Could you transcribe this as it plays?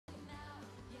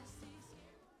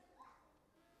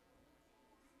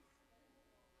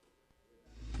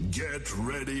Get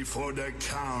ready for the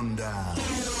countdown. 10,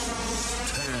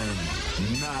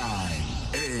 9,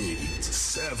 8,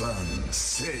 7,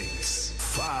 6,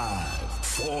 5,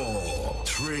 4,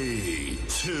 3,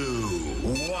 2,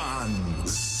 1,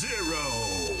 0.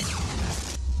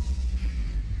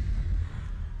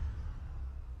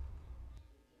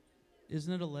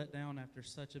 Isn't it a letdown after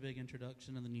such a big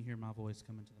introduction and then you hear my voice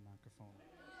come into the microphone?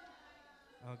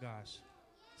 Oh, gosh.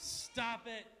 Stop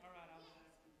it.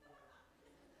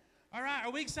 All right,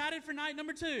 are we excited for night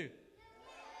number 2?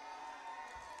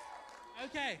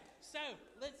 Okay, so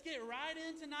let's get right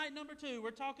into night number 2.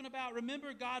 We're talking about,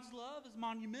 remember, God's love is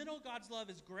monumental. God's love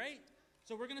is great.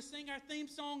 So we're going to sing our theme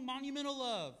song, Monumental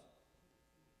Love.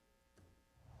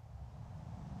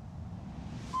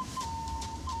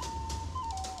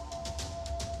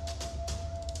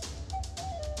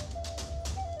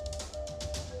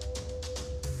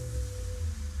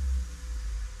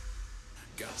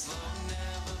 God's love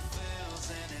never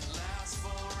fails and it lasts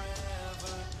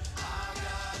forever. Our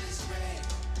God is great.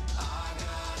 Our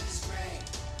God is great.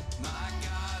 My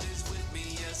God is with me.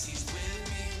 Yes, He's with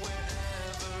me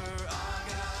wherever. Our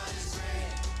God is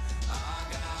great. Our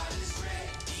God is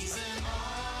great. He's an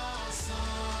awesome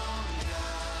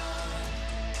God.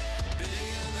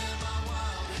 Bigger than my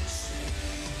wildest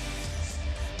dreams.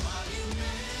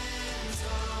 Monumental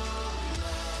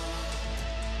love.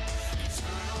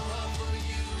 Eternal love for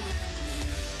you and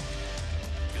me.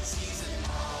 'Cause He's an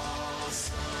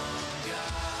awesome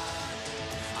God.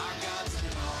 Our God's an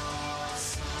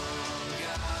awesome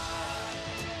God.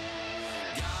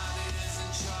 God is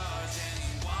in charge and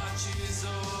He watches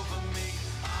over me.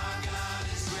 Our God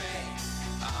is great.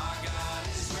 Our God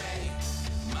is great.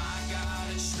 My God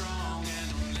is strong and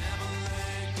will never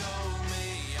let go of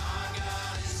me. Our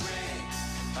God is great.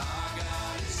 Our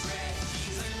God is great.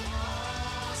 He's an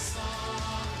awesome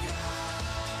God.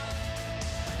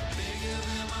 Bigger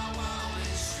than my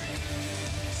wildest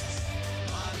dreams.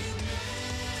 Monumental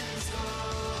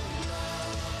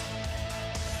love.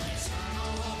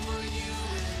 Eternal love for you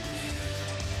and me.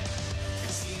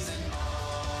 'Cause He's an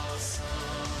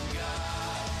awesome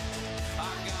God.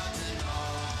 Our God's an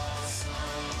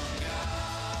awesome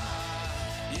God.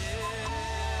 Yeah.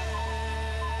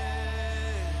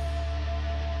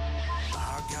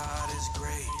 Our God is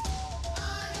great.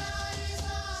 Our God is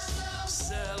awesome.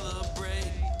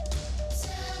 Celebrate.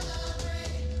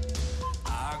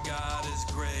 Our God is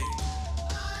great.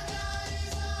 Our God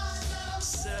is awesome.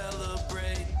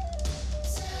 Celebrate.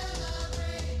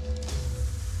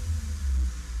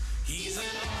 He's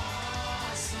an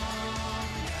awesome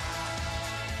God.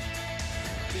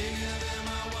 Bigger than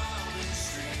my wildest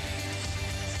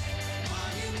dreams.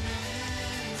 Monumental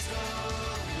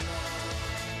love.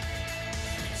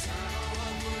 Eternal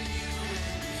love for you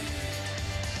and me.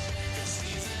 'Cause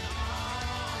He's an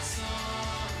awesome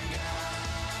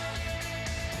God.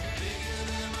 Bigger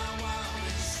than my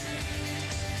wildest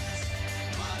dreams.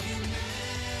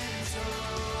 Monumental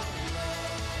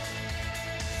love.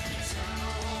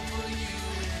 Eternal love for you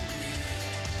and me.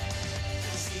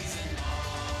 'Cause He's an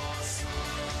awesome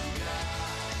God.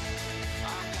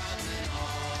 Our God's an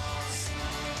awesome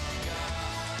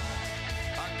God.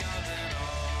 Our God's an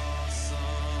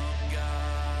awesome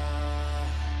God.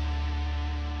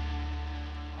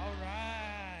 All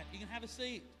right, you can have a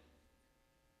seat.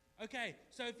 Okay,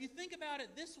 so if you think about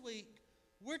it this week,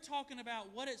 we're talking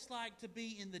about what it's like to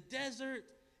be in the desert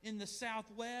in the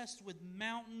Southwest with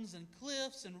mountains and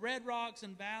cliffs and red rocks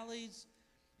and valleys.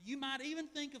 You might even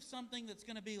think of something that's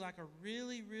going to be like a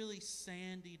really, really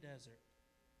sandy desert.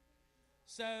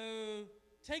 So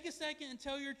take a second and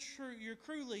tell your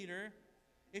crew leader,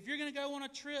 if you're going to go on a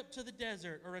trip to the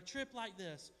desert or a trip like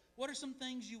this, what are some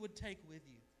things you would take with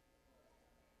you?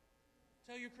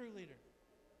 Tell your crew leader.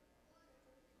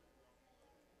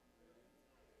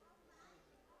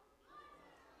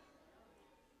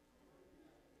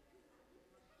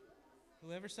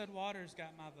 Whoever said water's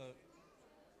got my vote.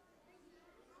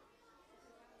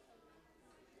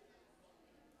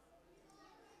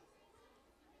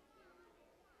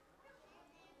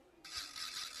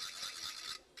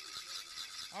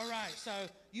 All right, so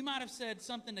you might have said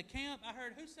something to camp. I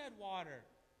heard, who said water?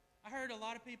 I heard a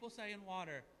lot of people saying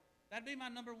water. That'd be my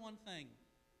number one thing.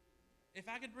 If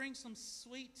I could bring some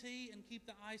sweet tea and keep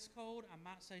the ice cold, I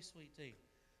might say sweet tea.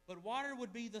 But water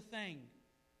would be the thing.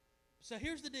 So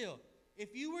here's the deal.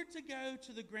 If you were to go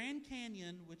to the Grand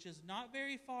Canyon, which is not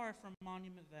very far from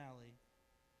Monument Valley,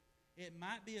 it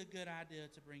might be a good idea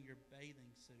to bring your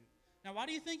bathing suit. Now, why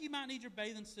do you think you might need your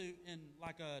bathing suit in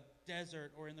like a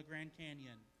desert or in the Grand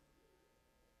Canyon?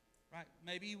 Right?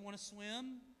 Maybe you want to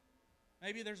swim.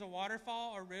 Maybe there's a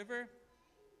waterfall or river.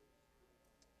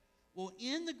 Well,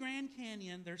 in the Grand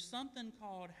Canyon, there's something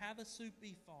called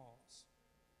Havasupai Falls.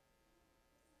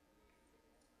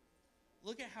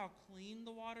 Look at how clean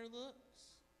the water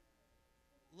looks.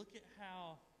 Look at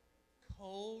how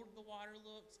cold the water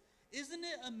looks. Isn't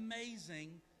it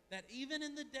amazing that even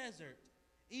in the desert,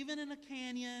 even in a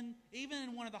canyon, even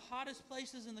in one of the hottest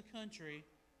places in the country,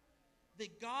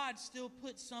 that God still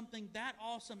puts something that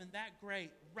awesome and that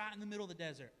great right in the middle of the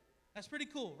desert? That's pretty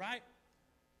cool, right?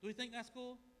 Do we think that's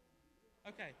cool?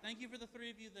 Okay, thank you for the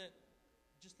three of you that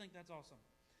just think that's awesome.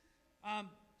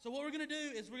 So what we're going to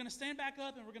do is we're going to stand back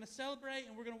up and we're going to celebrate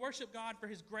and we're going to worship God for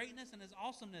His greatness and His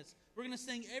awesomeness. We're going to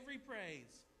sing Every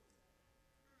Praise.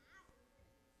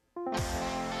 Calling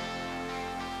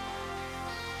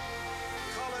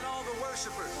all the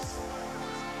worshipers,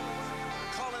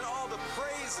 calling all the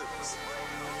praisers.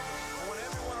 I want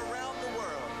everyone around the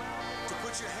world to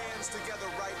put your hands together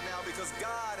right now, because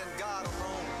God and God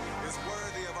alone is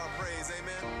worthy of our praise.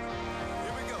 Amen.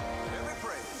 Here we go. Every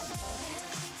praise.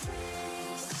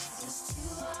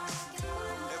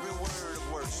 Every word of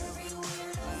worship.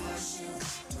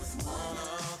 With one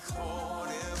accord.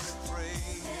 Every praise.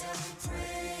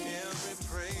 Every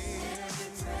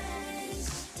praise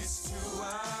is to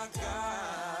our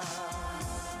God.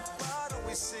 Why don't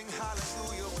we sing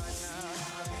hallelujah right now?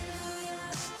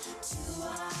 To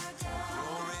our God.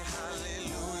 Glory,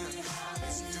 hallelujah.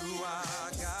 It's to our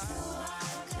God.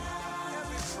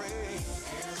 Every praise,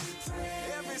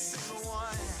 every single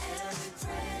one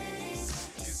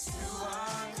is to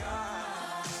our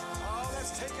God. Oh,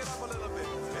 let's take it up a little bit.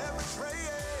 Every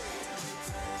praise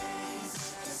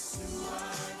is to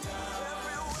our God.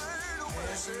 Every word of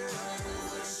worship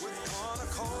with one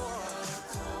accord.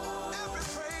 Every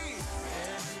praise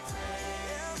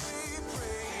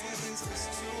is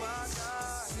to our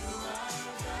God.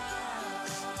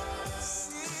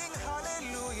 Sing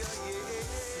hallelujah,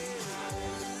 yeah.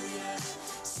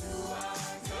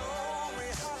 Glory,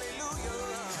 hallelujah,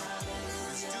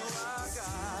 is to our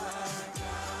God.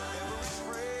 Every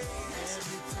praise,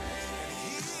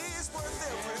 and He's worth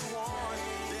everyone.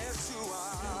 There to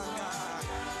our God.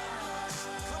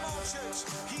 Come on, church,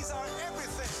 He's our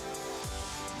everything.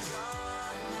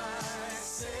 God, my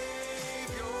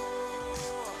Savior.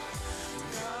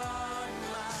 God,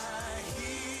 my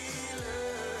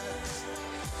healer.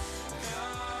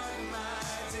 God, my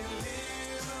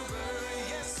deliverer.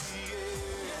 Yes, He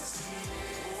is.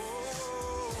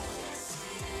 Oh,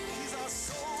 He's our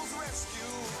soul's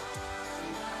rescue.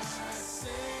 My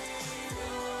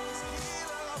Savior,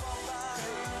 healer of our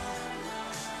body.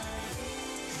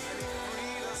 And He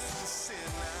freed us from sin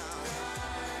now.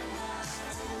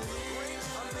 The great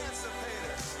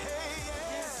emancipator. Hey,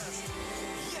 yes.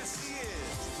 Yes, He is.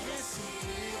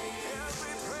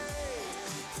 Every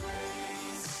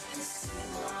praise is to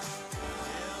our God.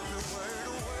 Every word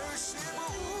of worship.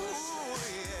 Ooh,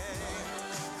 yeah.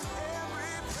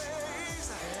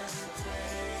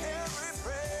 Every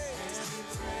praise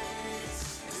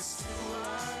is to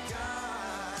our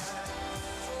God.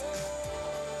 Oh,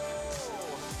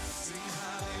 sing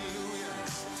hallelujah.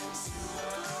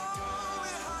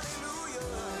 Glory, hallelujah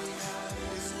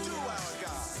is to our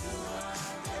God.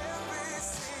 Every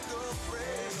single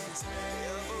praise,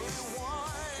 every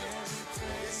one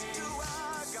is to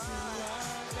our God.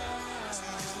 To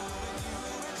you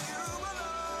and you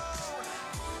alone.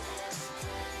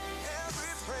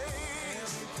 Every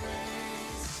praise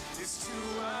is to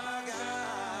our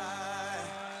God.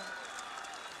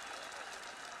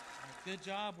 Good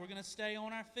job. We're going to stay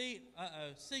on our feet.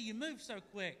 See, you move so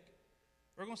quick.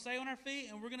 We're going to stay on our feet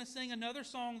and we're going to sing another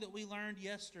song that we learned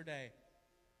yesterday.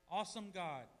 Awesome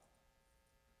God.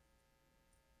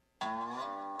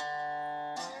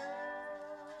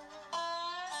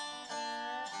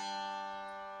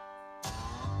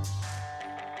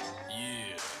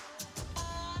 Yeah.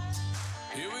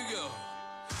 Here we go.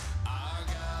 Our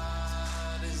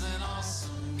God is an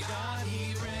awesome God.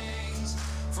 He reigns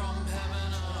from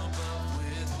heaven above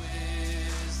with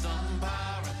wisdom,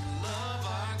 power, and love.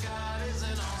 Our God is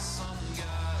an awesome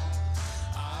God.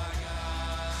 Our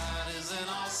God is an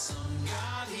awesome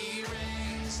God. He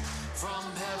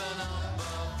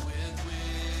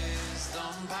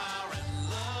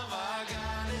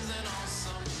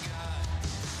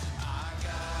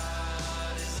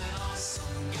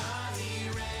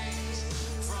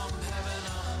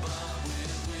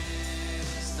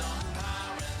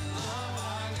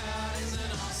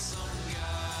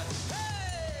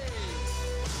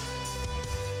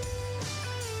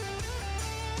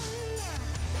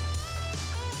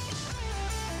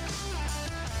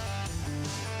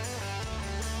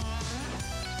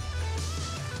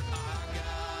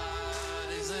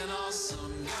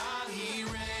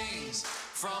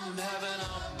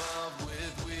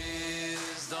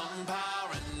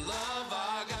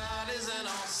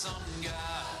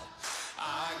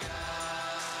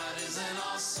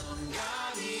awesome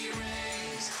God. He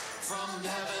reigns from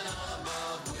heaven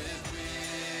above with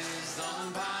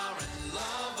wisdom, power, and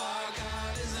love. Our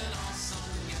God is an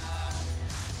awesome God.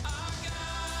 Our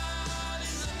God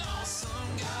is an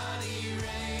awesome God. He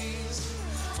reigns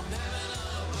from heaven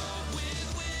above with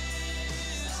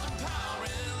wisdom, power,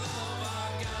 and love.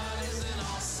 Our God is an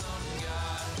awesome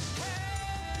God. Hey,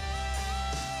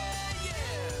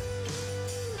 yeah.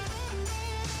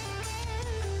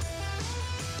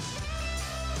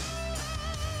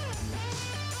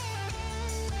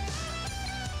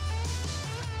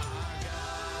 Our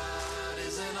God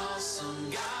is an awesome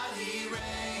God. He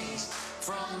reigns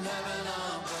from heaven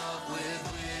above with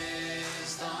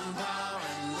wisdom, power,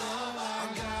 and love.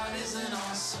 Our God is an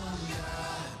awesome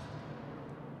God.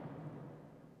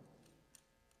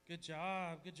 Good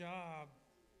job. Good job.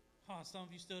 Oh, some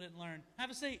of you still didn't learn. Have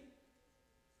a seat.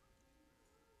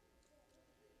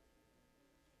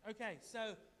 Okay,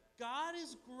 so God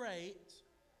is great,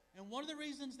 and one of the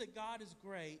reasons that God is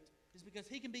great is because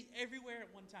He can be everywhere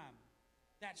at one time.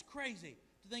 That's crazy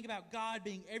to think about God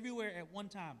being everywhere at one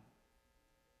time.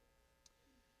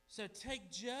 So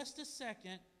take just a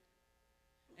second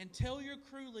and tell your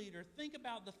crew leader, think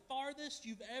about the farthest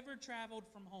you've ever traveled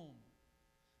from home.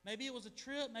 Maybe it was a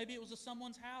trip, maybe it was to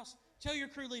someone's house. Tell your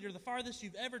crew leader the farthest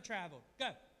you've ever traveled.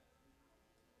 Go.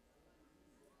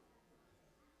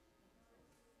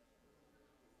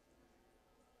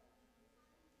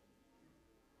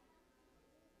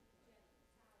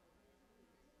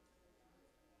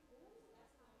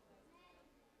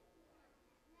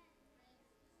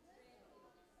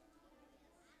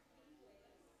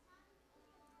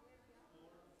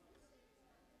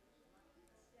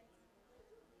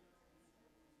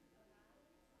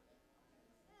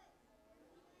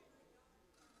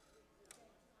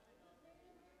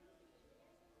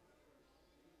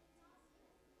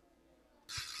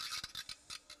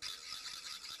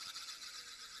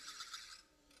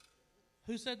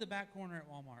 Who said the back corner at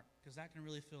Walmart? Because that can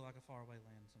really feel like a faraway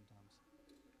land sometimes.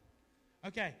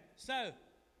 Okay, so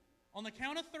on the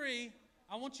count of 3,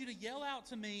 I want you to yell out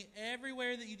to me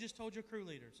everywhere that you just told your crew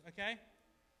leaders, okay?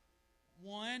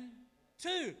 1,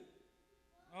 2.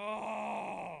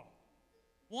 Oh.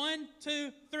 1,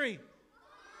 2, 3.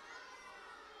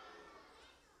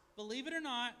 Believe it or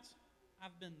not,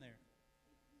 I've been there.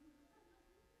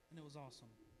 And it was awesome.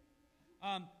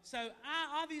 So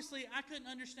I couldn't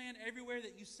understand everywhere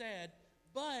that you said,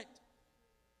 but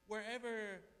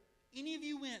wherever any of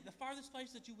you went, the farthest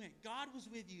place that you went, God was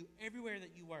with you everywhere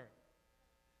that you were.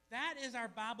 That is our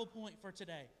Bible point for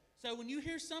today. So when you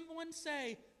hear someone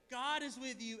say, God is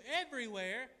with you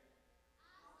everywhere,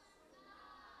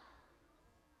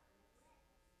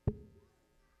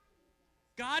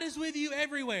 God is with you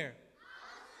everywhere.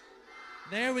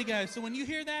 There we go. So when you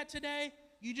hear that today,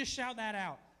 you just shout that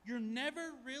out. You're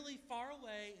never really far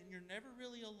away and you're never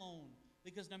really alone,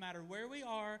 because no matter where we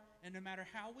are and no matter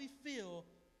how we feel,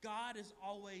 God is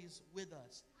always with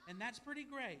us. And that's pretty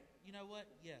great. You know what?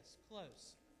 Yes,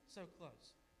 close. So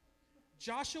close.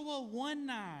 Joshua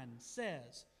 1:9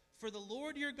 says, "For the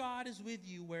Lord your God is with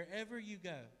you wherever you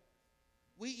go."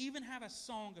 We even have a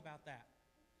song about that.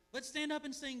 Let's stand up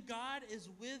and sing, God is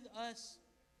with us.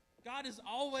 God is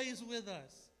always with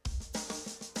us.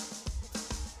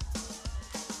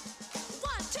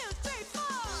 1, 2, 3, 4.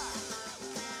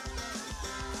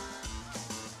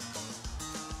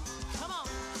 Come on.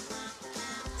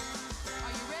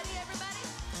 Are you ready, everybody?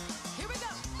 Here we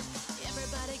go.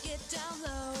 Everybody get down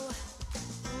low.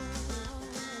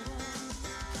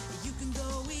 You can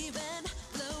go even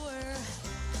lower.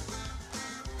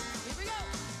 Here we go.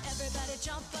 Everybody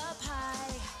jump up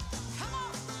high. Come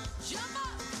on, jump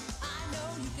up. I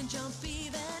know you can jump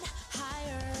even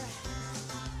higher.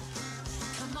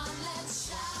 Come on, let's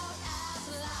shout as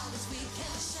loud as we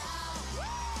can shout.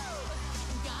 Woo!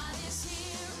 God is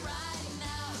here right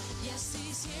now. Yes,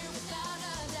 He's here without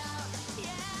a doubt.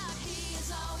 Yeah, He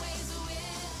is always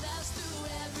with us through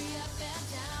every up and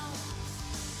down.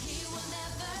 He will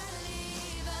never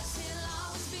leave us. He'll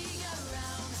always be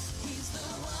around. He's the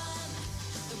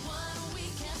one we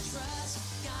can trust.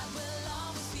 God will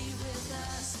always be with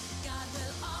us. God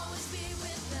will always be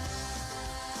with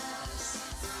us.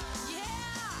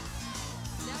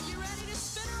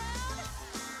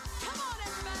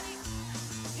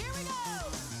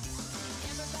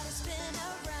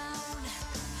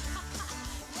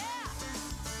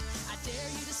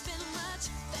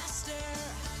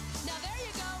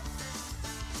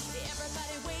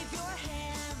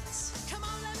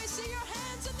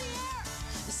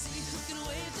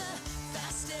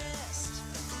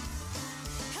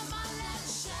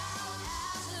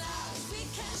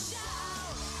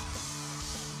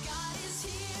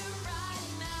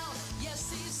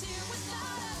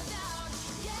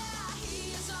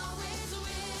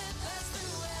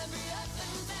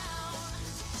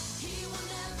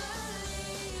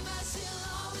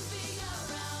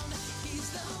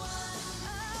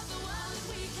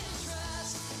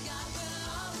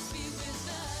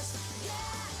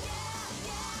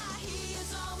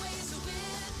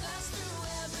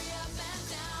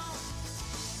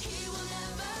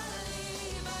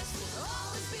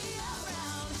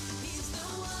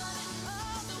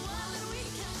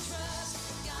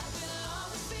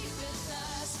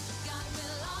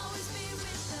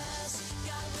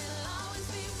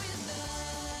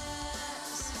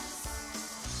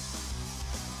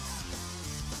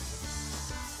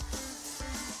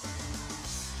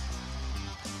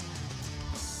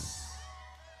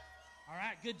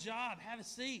 good job. Have a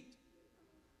seat.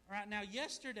 All right, now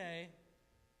yesterday,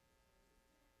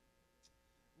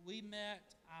 we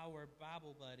met our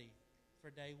Bible buddy for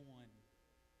day one.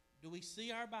 Do we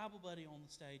see our Bible buddy on the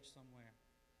stage somewhere?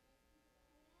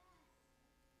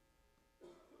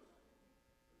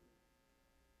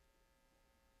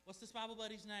 What's this Bible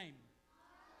buddy's name?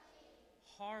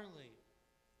 Harley.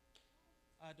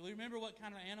 Do we remember what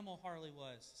kind of animal Harley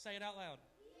was? Say it out loud.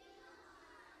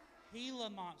 Gila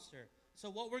monster. So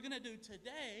what we're going to do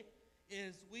today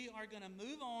is we are going to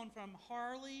move on from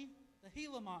Harley, the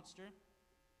Gila monster,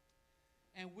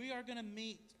 and we are going to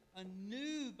meet a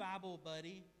new Bible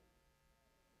buddy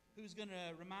who's going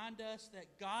to remind us that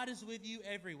God is with you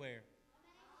everywhere.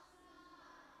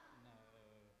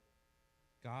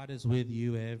 No. God is with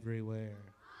you everywhere.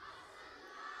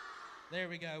 There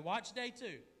we go. Watch day 2.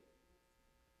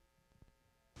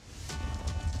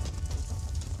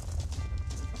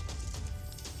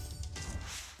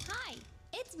 Hi,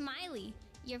 it's Miley,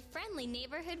 your friendly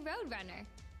neighborhood roadrunner.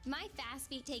 My fast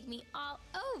feet take me all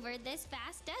over this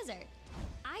vast desert.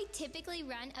 I typically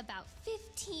run about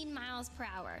 15 miles per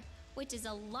hour, which is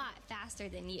a lot faster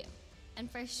than you. And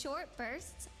for short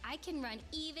bursts, I can run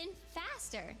even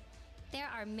faster. There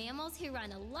are mammals who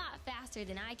run a lot faster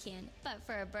than I can, but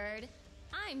for a bird,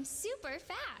 I'm super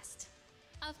fast.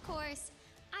 Of course,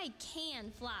 I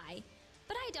can fly,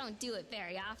 but I don't do it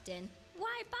very often.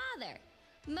 Why bother?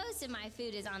 Most of my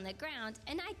food is on the ground,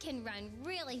 and I can run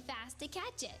really fast to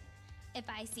catch it. If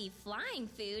I see flying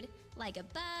food, like a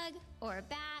bug or a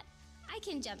bat, I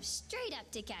can jump straight up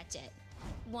to catch it.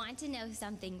 Want to know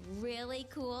something really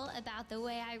cool about the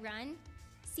way I run?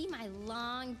 See my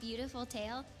long, beautiful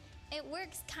tail? It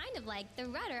works kind of like the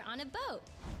rudder on a boat.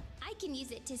 I can use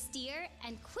it to steer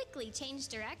and quickly change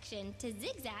direction to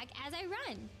zigzag as I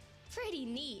run. Pretty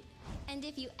neat. And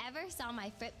if you ever saw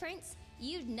my footprints,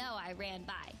 you'd know I ran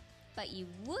by, but you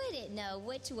wouldn't know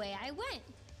which way I went.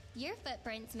 Your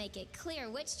footprints make it clear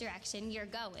which direction you're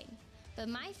going, but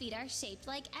my feet are shaped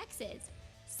like X's,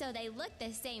 so they look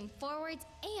the same forwards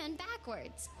and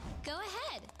backwards. Go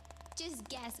ahead. Just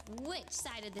guess which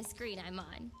side of the screen I'm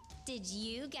on. Did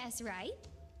you guess right?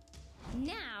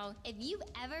 Now, if you've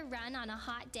ever run on a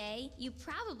hot day, you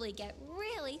probably get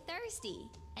really thirsty.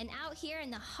 And out here in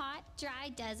the hot, dry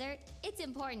desert, it's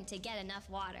important to get enough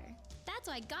water. That's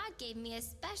why God gave me a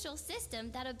special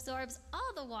system that absorbs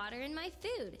all the water in my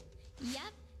food.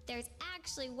 Yep, there's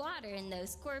actually water in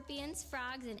those scorpions,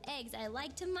 frogs, and eggs I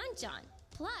like to munch on.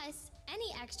 Plus,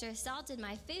 any extra salt in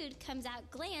my food comes out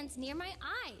glands near my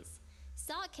eyes.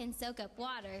 Salt can soak up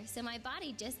water, so my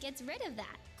body just gets rid of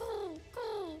that.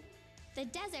 The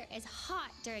desert is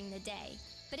hot during the day,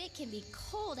 but it can be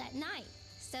cold at night.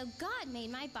 So God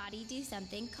made my body do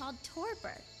something called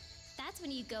torpor. That's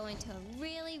when you go into a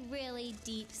really, really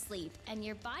deep sleep and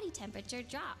your body temperature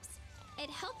drops. It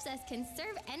helps us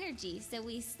conserve energy so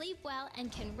we sleep well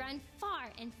and can run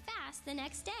far and fast the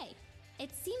next day.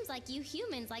 It seems like you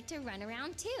humans like to run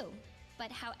around too.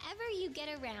 But however you get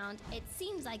around, it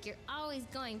seems like you're always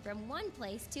going from one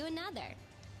place to another.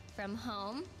 From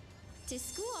home, to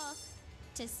school,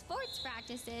 to sports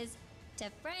practices, to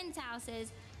friends'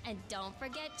 houses, and don't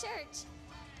forget church.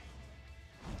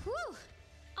 Whew!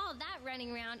 All that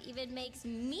running around even makes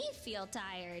me feel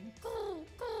tired.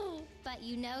 But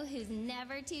you know who's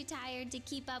never too tired to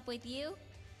keep up with you?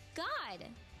 God!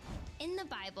 In the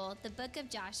Bible, the book of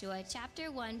Joshua,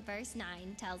 chapter 1, verse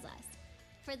 9 tells us,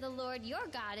 "For the Lord your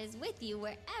God is with you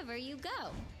wherever you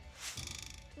go."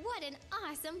 What an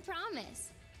awesome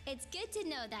promise! It's good to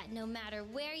know that no matter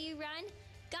where you run,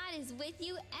 God is with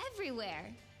you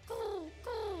everywhere.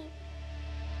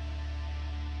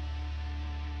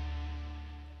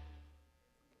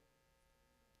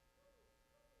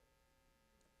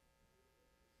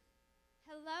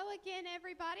 Hello again,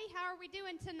 everybody. How are we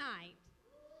doing tonight?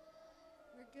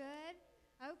 We're good?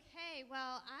 Okay,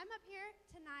 well, I'm up here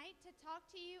tonight to talk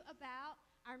to you about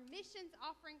our missions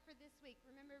offering for this week.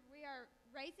 Remember, we are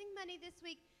raising money this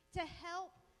week to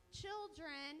help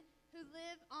children who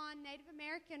live on Native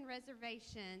American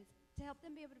reservations, to help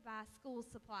them be able to buy school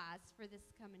supplies for this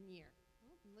coming year.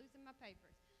 Oh, I'm losing my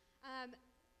papers.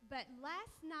 But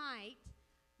last night,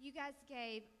 you guys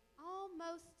gave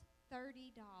almost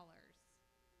 $30.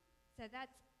 So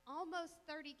that's almost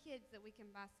 30 kids that we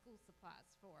can buy school supplies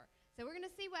for. So we're going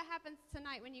to see what happens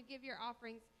tonight when you give your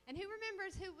offerings. And who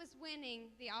remembers who was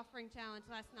winning the offering challenge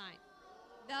last night?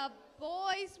 The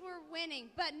boys were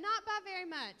winning, but not by very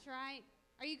much, right?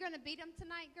 Are you going to beat them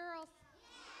tonight, girls?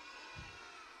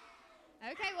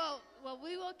 Okay, well,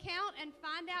 we will count and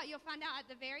find out. You'll find out at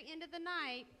the very end of the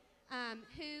night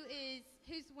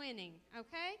who's winning,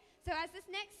 okay? So as this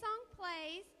next song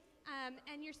plays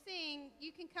and you're singing,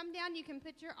 you can come down, you can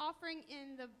put your offering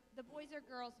in the boys or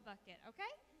girls bucket, okay?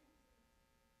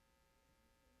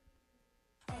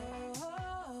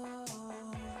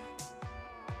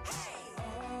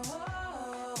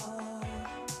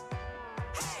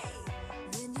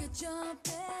 When you're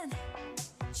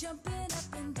jumping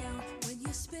up and down, when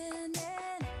you're spinning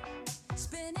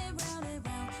round and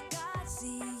round, God's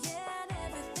seeing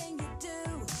everything you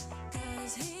do,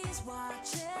 'cause He's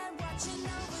watching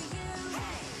over you.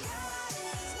 God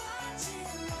is watching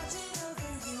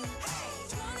over you.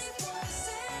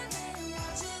 24/7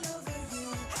 watching over you.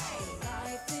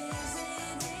 Life is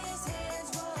in His hands,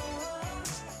 whoa.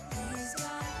 He's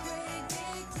got great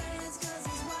big plans, 'cause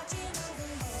He's watching over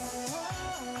you.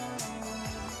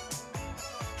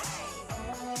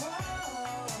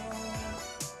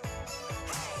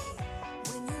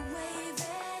 When you're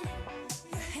waving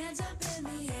your hands up in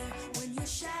the air, when you're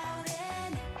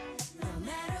shouting, no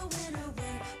matter when or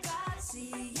where, God's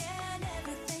seeing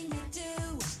everything you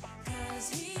do, 'cause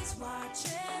He's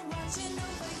watching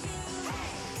over you.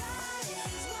 God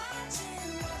is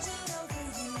watching over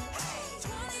you.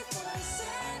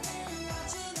 24/7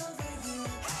 watching over you.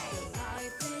 Your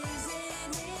life is in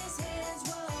His hands,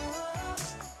 whoa.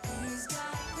 He's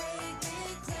got great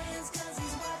big plans, 'cause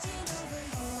He's watching over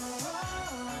you.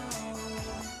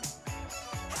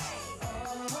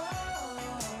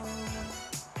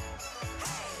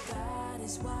 God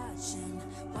is watching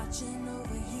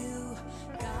over you.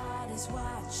 God is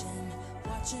watching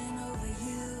over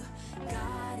you.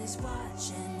 God is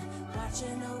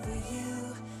watching over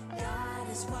you. God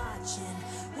is watching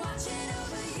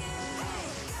over you.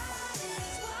 God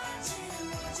is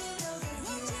watching over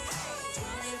you.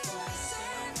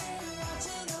 24/7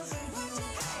 watching over you.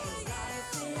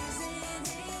 Life is in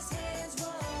His hands,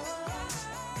 whoa.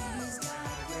 He's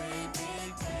got great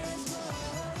big plans, whoa.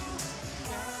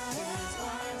 God is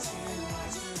watching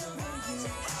over you.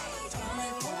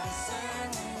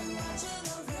 24/7 watching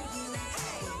over you.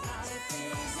 Life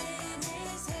is in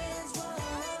His hands, whoa.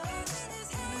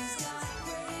 He's got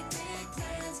great big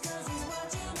plans, 'cause He's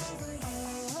watching over you.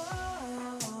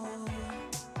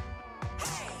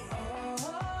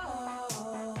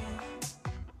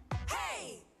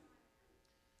 Hey!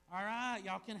 All right,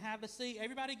 y'all can have a seat.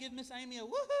 Everybody give Miss Amy a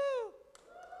woohoo!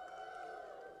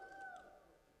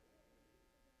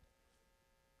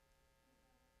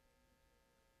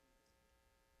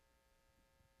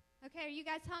 Okay, are you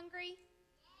guys hungry?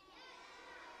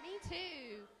 Me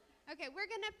too. Okay, we're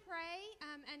going to pray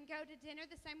and go to dinner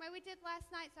the same way we did last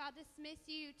night. So I'll dismiss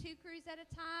you 2 crews at a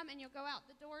time, and you'll go out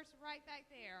the doors right back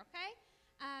there, okay?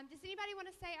 Does anybody want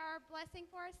to say our blessing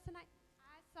for us tonight?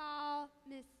 I saw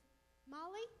Miss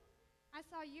Molly. I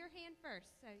saw your hand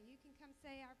first, so you can come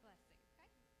say our blessing, okay?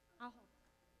 I'll hold it.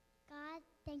 God,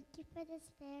 thank you for this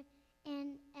food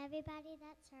and everybody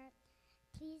that's hurt.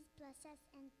 Please bless us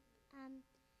and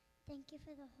thank you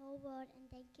for the whole world, and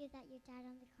thank you that you died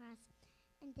on the cross.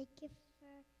 And thank you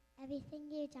for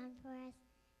everything you've done for us.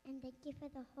 And thank you for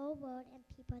the whole world and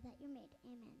people that you made.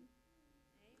 Amen.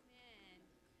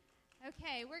 Amen.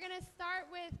 Okay, we're going to start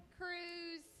with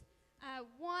crews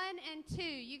 1 and 2.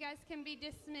 You guys can be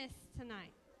dismissed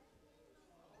tonight.